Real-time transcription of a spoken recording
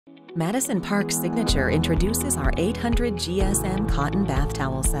Madison Park's Signature introduces our 800 GSM Cotton Bath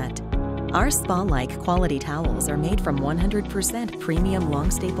Towel Set. Our spa-like quality towels are made from 100% premium long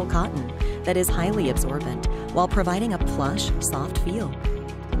staple cotton that is highly absorbent while providing a plush, soft feel.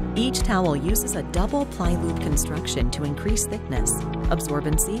 Each towel uses a double ply loop construction to increase thickness,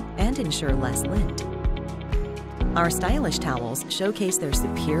 absorbency, and ensure less lint. Our stylish towels showcase their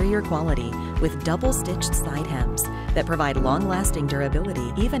superior quality with double-stitched side hems that provide long-lasting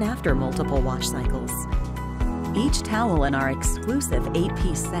durability even after multiple wash cycles. Each towel in our exclusive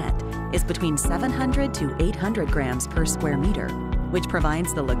 8-piece set is between 700 to 800 grams per square meter, which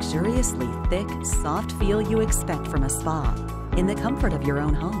provides the luxuriously thick, soft feel you expect from a spa in the comfort of your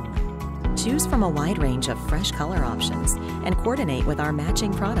own home. Choose from a wide range of fresh color options and coordinate with our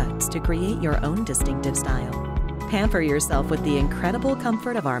matching products to create your own distinctive style. Pamper yourself with the incredible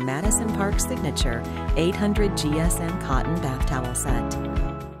comfort of our Madison Park Signature 800 GSM Cotton Bath Towel Set.